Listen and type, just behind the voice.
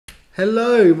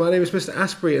Hello, my name is Mr.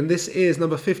 Asprey and this is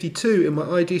number 52 in my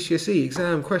IGCSE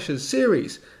exam questions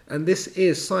series, and this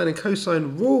is sine and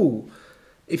cosine rule.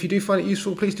 If you do find it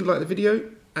useful, please do like the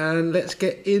video and let's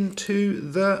get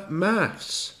into the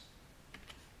maths.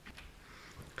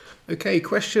 Okay,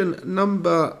 question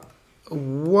number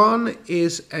 1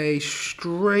 is a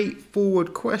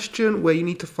straightforward question where you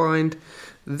need to find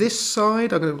this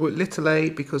side. I'm going to call it little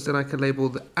a because then I can label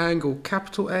the angle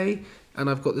capital A, and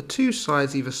I've got the two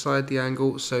sides either side the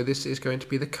angle, so this is going to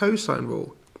be the cosine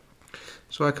rule.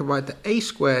 So I can write that a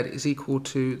squared is equal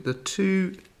to the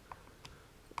two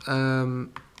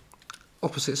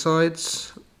opposite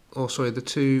sides, the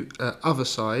two other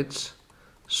sides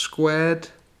squared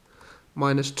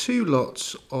minus two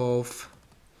lots of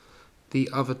the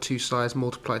other two sides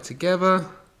multiplied together,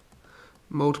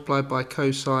 multiplied by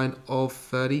cosine of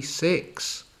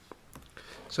 36.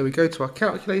 So we go to our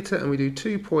calculator and we do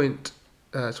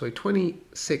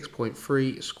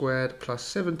 26.3 squared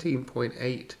plus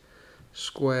 17.8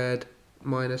 squared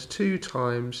minus 2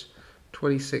 times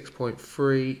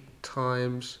 26.3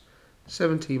 times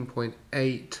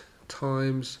 17.8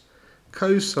 times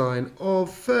cosine of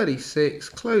 36,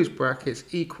 close brackets,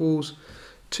 equals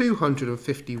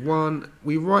 251.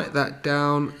 We write that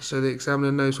down so the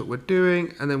examiner knows what we're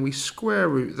doing, and then we square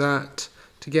root that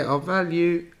to get our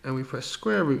value, and we press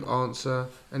square root answer,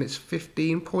 and it's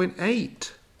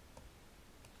 15.8.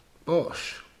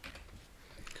 Bosh.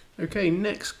 Okay,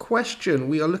 next question.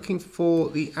 We are looking for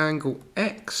the angle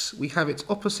X. We have its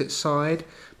opposite side,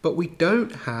 but we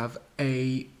don't have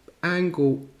a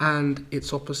angle and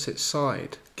its opposite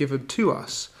side given to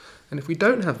us. And if we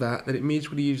don't have that, then it means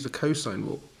we're going to use the cosine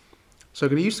rule. So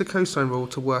I'm going to use the cosine rule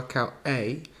to work out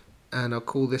A, and I'll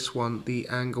call this one the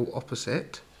angle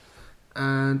opposite.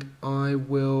 And I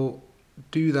will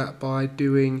do that by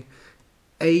doing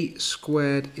A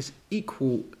squared is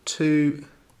equal to,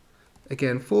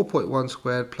 again, 4.1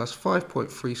 squared plus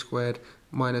 5.3 squared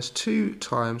minus 2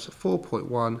 times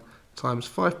 4.1 times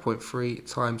 5.3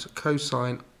 times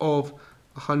cosine of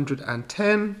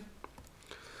 110.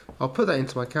 I'll put that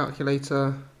into my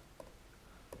calculator.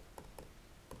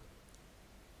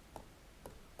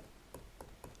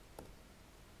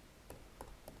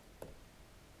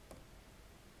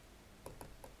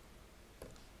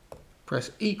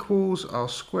 Press equals, I'll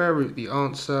square root the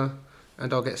answer,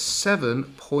 and I'll get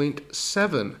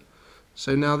 7.7.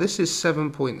 So now this is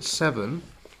 7.7.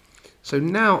 So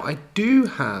now I do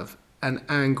have an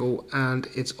angle and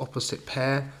its opposite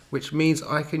pair, which means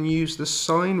I can use the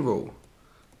sine rule.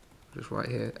 Just right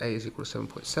here, A is equal to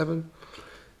 7.7.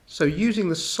 So using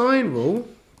the sine rule,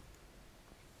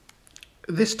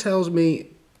 this tells me,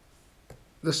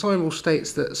 the sine rule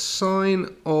states that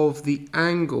sine of the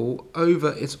angle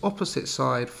over its opposite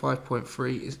side,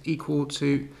 5.3, is equal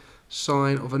to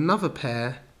sine of another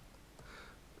pair,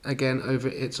 again over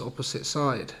its opposite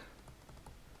side.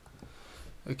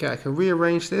 Okay, I can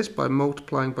rearrange this by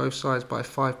multiplying both sides by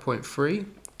 5.3.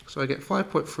 So I get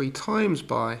 5.3 times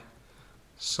by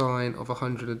sine of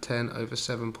 110 over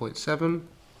 7.7.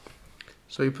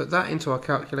 So we put that into our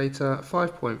calculator,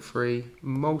 5.3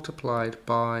 multiplied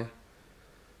by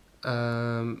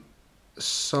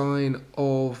sine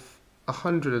of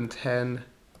 110,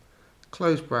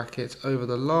 close brackets, over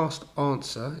the last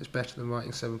answer is better than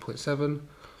writing 7.7,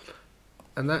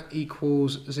 and that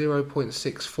equals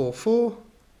 0.644.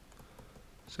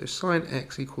 So sine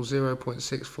x equals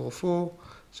 0.644.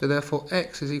 So therefore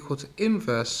x is equal to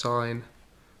inverse sine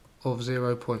of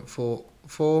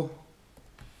 0.44,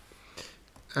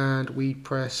 and we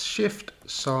press shift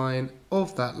sine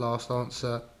of that last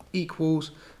answer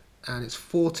equals, and it's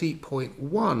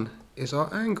 40.1 is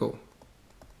our angle.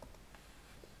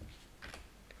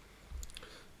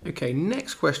 Okay,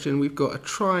 next question, we've got a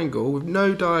triangle with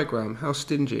no diagram. How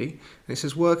stingy. And it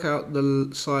says work out the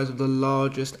size of the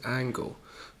largest angle.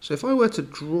 So if I were to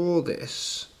draw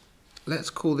this,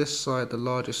 let's call this side the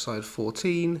largest side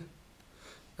 14,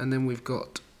 and then we've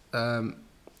got 10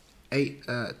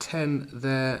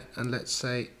 there, and let's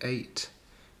say 8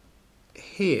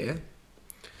 here.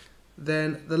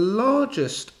 Then the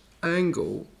largest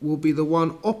angle will be the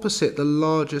one opposite the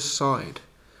largest side.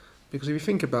 Because if you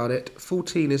think about it,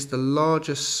 14 is the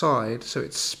largest side, so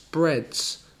it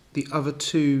spreads the other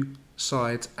two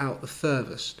sides out the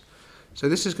furthest. So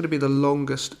this is going to be the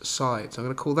longest side. So I'm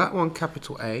going to call that one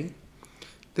capital A,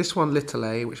 this one little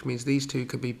a, which means these two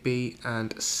could be B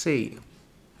and C.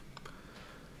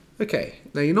 Okay,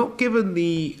 now you're not given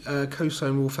the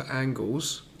cosine rule for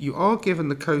angles. You are given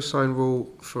the cosine rule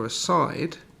for a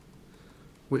side,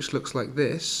 which looks like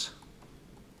this.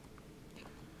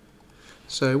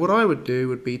 So what I would do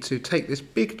would be to take this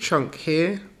big chunk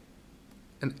here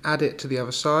and add it to the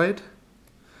other side,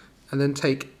 and then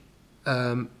take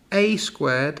a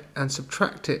squared and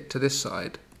subtract it to this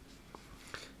side.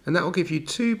 And that will give you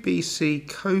 2bc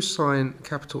cosine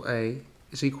capital A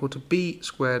is equal to b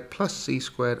squared plus c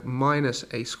squared minus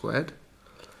a squared.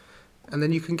 And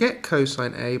then you can get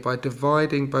cosine A by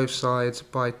dividing both sides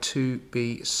by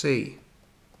 2bc.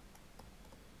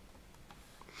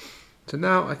 So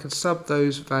now I can sub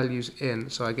those values in.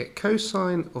 So I get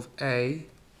cosine of A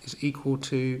is equal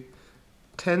to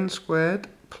 10 squared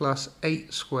plus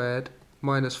 8 squared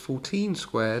minus 14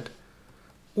 squared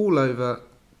all over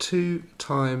 2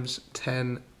 times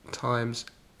 10 times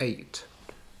 8.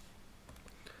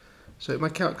 So in my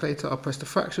calculator, I'll press the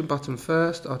fraction button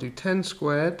first. I'll do 10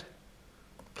 squared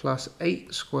plus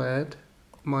 8 squared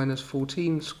minus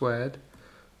 14 squared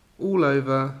all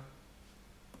over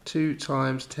 2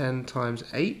 times 10 times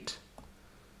 8,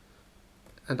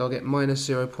 and I'll get minus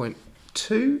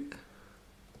 0.2,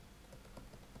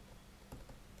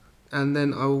 and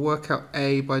then I will work out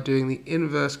A by doing the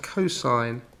inverse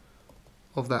cosine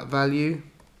of that value.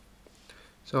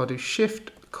 So I'll do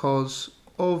shift cos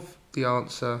of the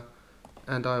answer,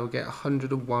 and I will get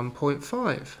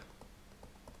 101.5.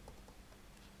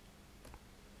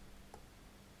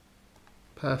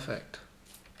 Perfect.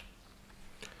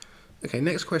 Okay,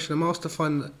 next question. I'm asked to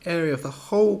find the area of the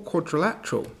whole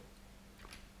quadrilateral.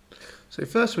 So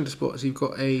first thing to spot is you've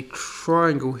got a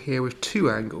triangle here with two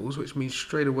angles, which means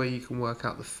straight away you can work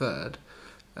out the third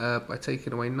by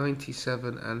taking away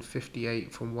 97 and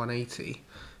 58 from 180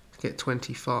 to get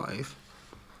 25.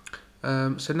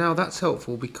 So now that's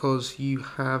helpful because you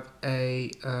have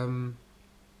a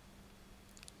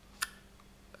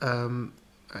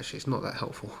actually it's not that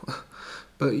helpful,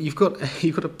 but you've got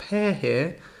a pair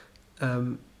here,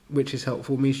 which is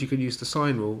helpful. It means you can use the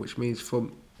sine rule, which means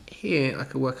from here I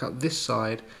can work out this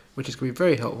side, which is going to be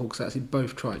very helpful because that's in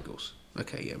both triangles.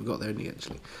 Okay, yeah, we got there in the end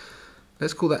actually.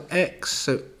 Let's call that x.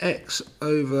 So x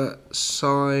over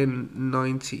sine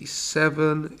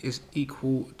 97 is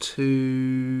equal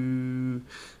to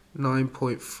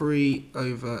 9.3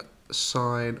 over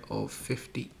sine of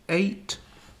 58.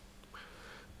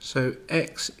 So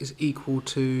x is equal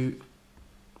to,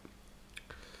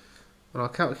 on our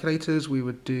calculators, we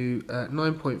would do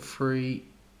 9.3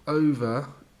 over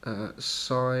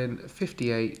sine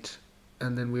 58,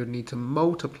 and then we would need to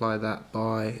multiply that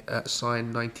by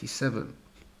sine 97.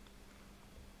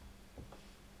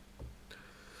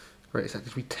 Great, so that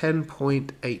gives me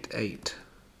 10.88.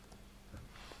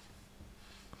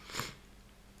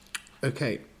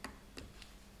 Okay,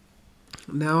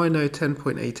 now I know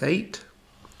 10.88.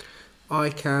 I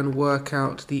can work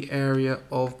out the area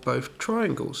of both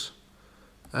triangles,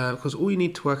 because all you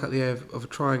need to work out the area of a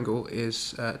triangle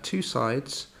is two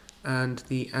sides and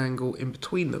the angle in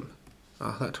between them.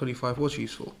 That 25 was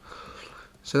useful.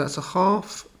 So that's a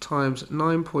half times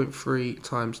 9.3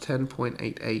 times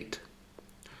 10.88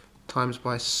 times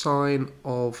by sine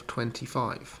of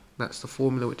 25. That's the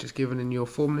formula which is given in your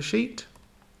formula sheet.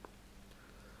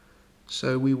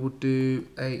 So we will do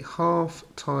a half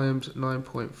times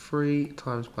 9.3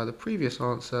 times by the previous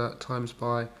answer times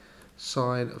by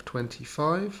sine of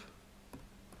 25.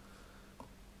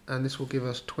 And this will give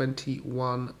us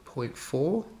 21.4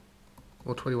 or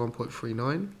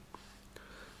 21.39.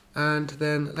 And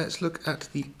then let's look at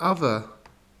the other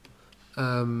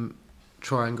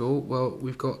triangle. Well,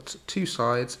 we've got two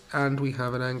sides and we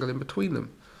have an angle in between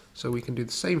them. So we can do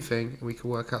the same thing and we can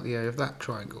work out the area of that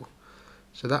triangle.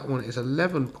 So that one is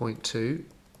 11.2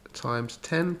 times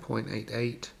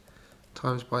 10.88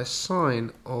 times by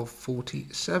sine of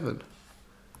 47.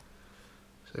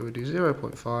 So we do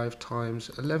 0.5 times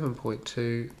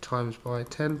 11.2 times by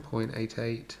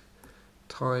 10.88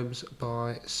 times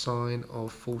by sine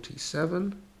of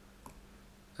 47.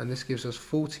 And this gives us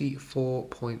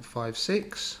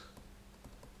 44.56.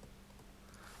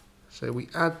 So we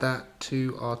add that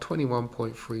to our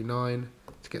 21.39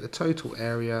 to get the total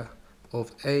area of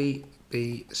A,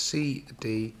 B, C,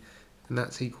 D, and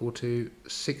that's equal to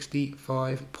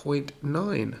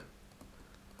 65.9.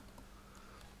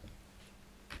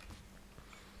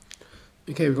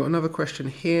 Okay, we've got another question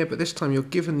here, but this time you're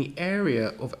given the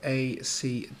area of A,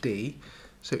 C, D.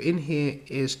 So in here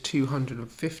is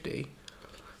 250.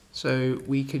 So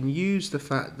we can use the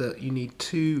fact that you need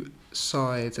two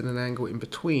sides and an angle in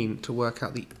between to work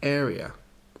out the area.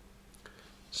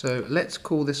 So let's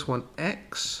call this one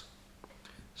X.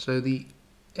 So the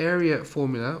area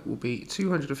formula will be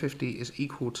 250 is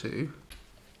equal to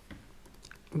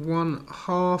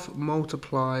 1/2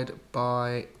 multiplied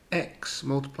by x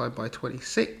multiplied by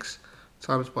 26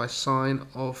 times by sine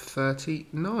of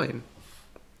 39.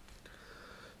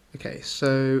 Okay,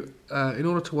 so in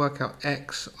order to work out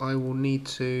x, I will need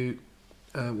to,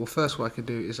 well, first what I can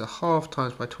do is a half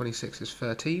times by 26 is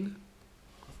 13.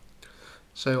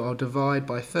 So I'll divide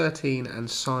by 13 and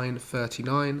sine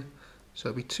 39. So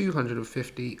it'll be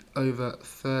 250 over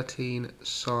 13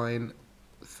 sine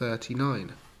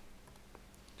 39.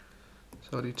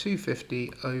 So I'll do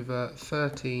 250 over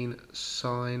 13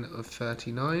 sine of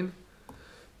 39.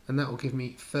 And that will give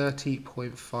me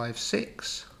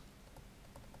 30.56.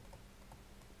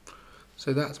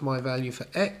 So that's my value for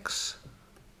x,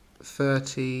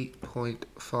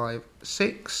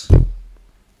 30.56.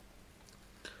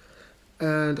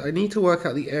 And I need to work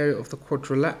out the area of the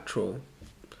quadrilateral.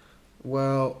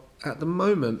 Well, at the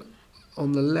moment,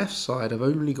 on the left side, I've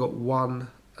only got one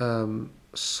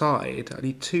side. I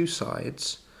need two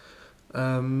sides.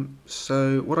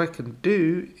 So what I can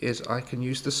do is I can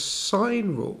use the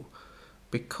sine rule,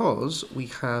 because we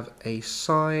have a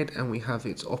side and we have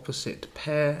its opposite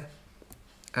pair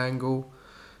angle.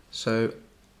 So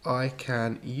I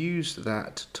can use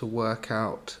that to work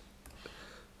out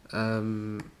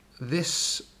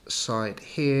this side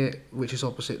here, which is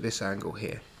opposite this angle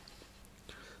here.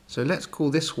 So let's call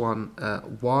this one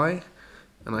y,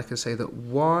 and I can say that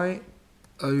y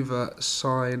over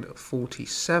sine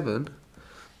 47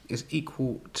 is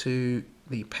equal to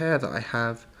the pair that I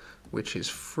have, which is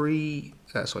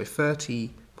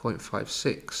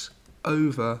 30.56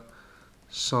 over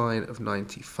sine of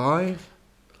 95.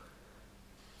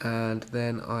 And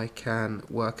then I can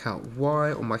work out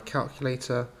y on my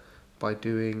calculator by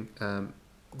doing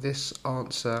this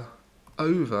answer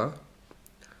over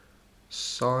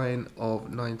sine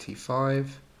of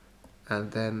 95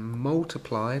 and then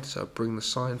multiplied, so bring the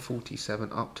sine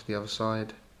 47 up to the other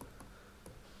side,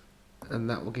 and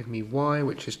that will give me y,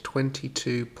 which is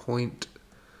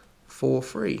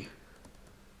 22.43.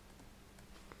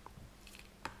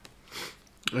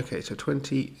 Okay, so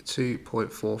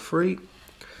 22.43,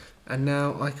 and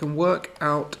now I can work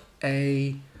out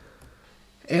a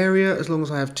area as long as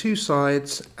I have two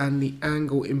sides and the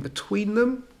angle in between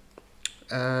them.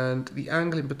 And the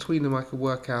angle in between them I can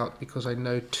work out because I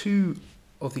know two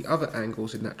of the other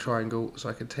angles in that triangle, so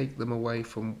I can take them away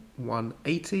from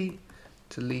 180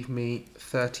 to leave me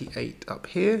 38 up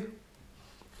here.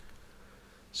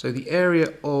 So the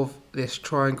area of this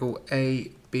triangle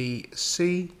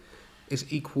ABC is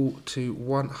equal to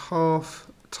 1/2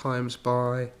 times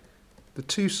by the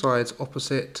two sides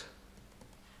opposite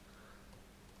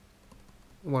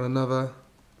one another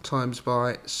times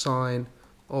by sine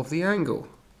of the angle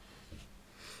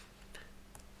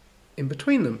in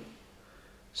between them.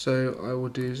 So I will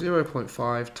do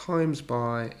 0.5 times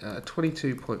by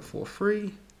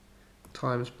 22.43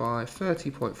 times by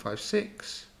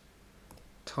 30.56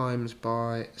 times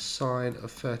by sine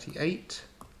of 38,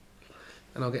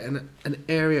 and I'll get an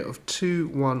area of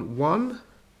 211.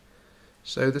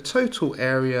 So the total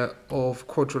area of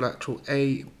quadrilateral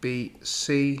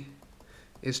ABC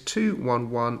is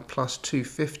 211 plus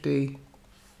 250,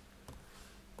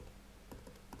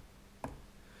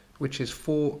 which is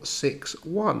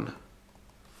 461.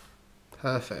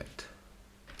 Perfect.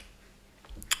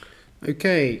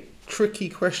 Okay, tricky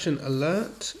question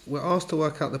alert. We're asked to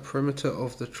work out the perimeter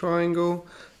of the triangle,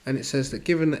 and it says that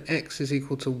given that x is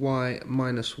equal to y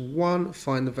minus 1,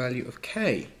 find the value of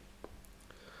k.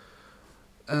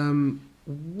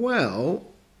 Well,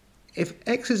 if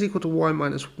x is equal to y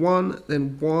minus 1,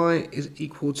 then y is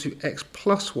equal to x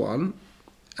plus 1,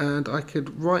 and I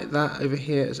could write that over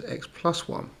here as x plus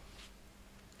 1.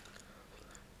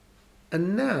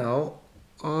 And now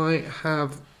I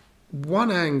have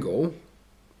one angle,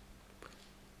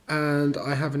 and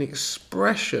I have an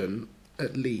expression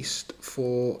at least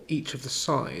for each of the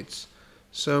sides.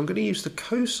 So I'm going to use the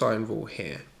cosine rule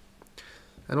here.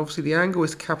 And obviously the angle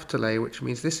is capital A, which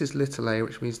means this is little a,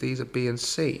 which means these are B and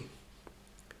C.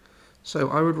 So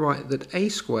I would write that a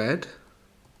squared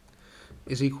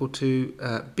is equal to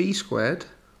b squared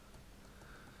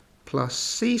plus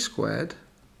c squared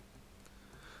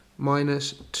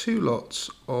minus 2 lots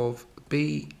of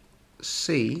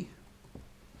BC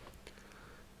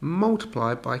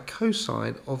multiplied by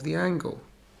cosine of the angle.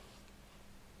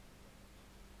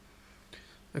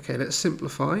 Okay, let's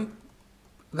simplify.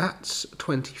 That's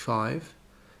 25.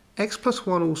 X plus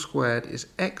 1 all squared is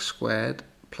x squared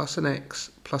plus an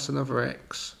x plus another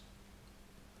x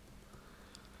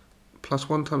plus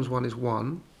 1 times 1 is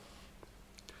 1.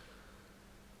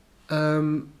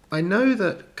 I know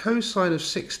that cosine of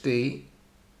 60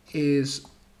 is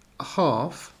a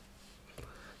half,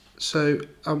 so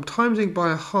I'm timesing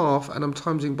by a half and I'm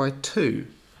timesing by 2,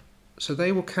 so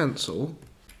they will cancel.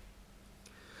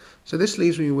 So this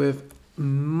leaves me with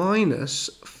minus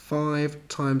 5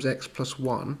 times x plus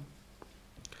 1,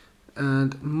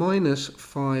 and minus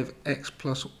 5x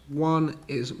plus 1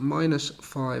 is minus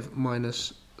 5x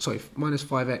minus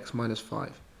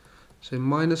 5. So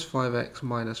minus 5x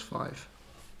minus 5.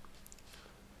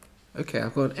 Okay,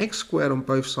 I've got an x squared on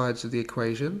both sides of the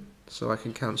equation, so I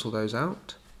can cancel those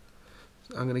out.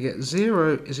 I'm going to get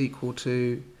 0 is equal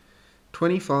to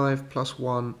 25 plus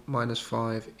 1 minus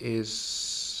 5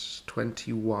 is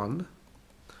 21.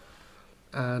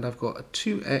 And I've got a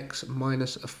 2x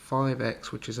minus a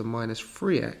 5x, which is a minus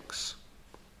 3x.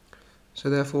 So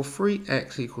therefore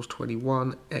 3x equals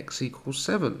 21, x equals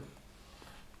 7.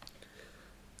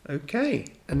 Okay,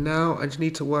 and now I just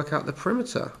need to work out the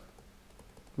perimeter,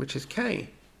 which is k.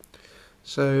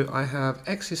 So I have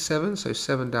x is 7, so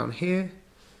 7 down here.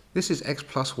 This is x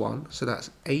plus 1, so that's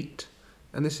 8.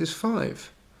 And this is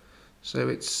 5. So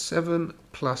it's 7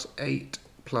 plus 8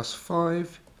 plus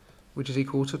 5, which is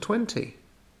equal to 20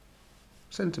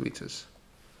 centimetres.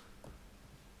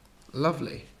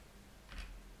 Lovely.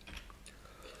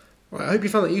 Right, I hope you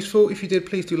found that useful. If you did,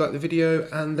 please do like the video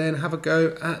and then have a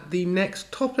go at the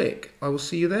next topic. I will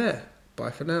see you there.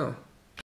 Bye for now.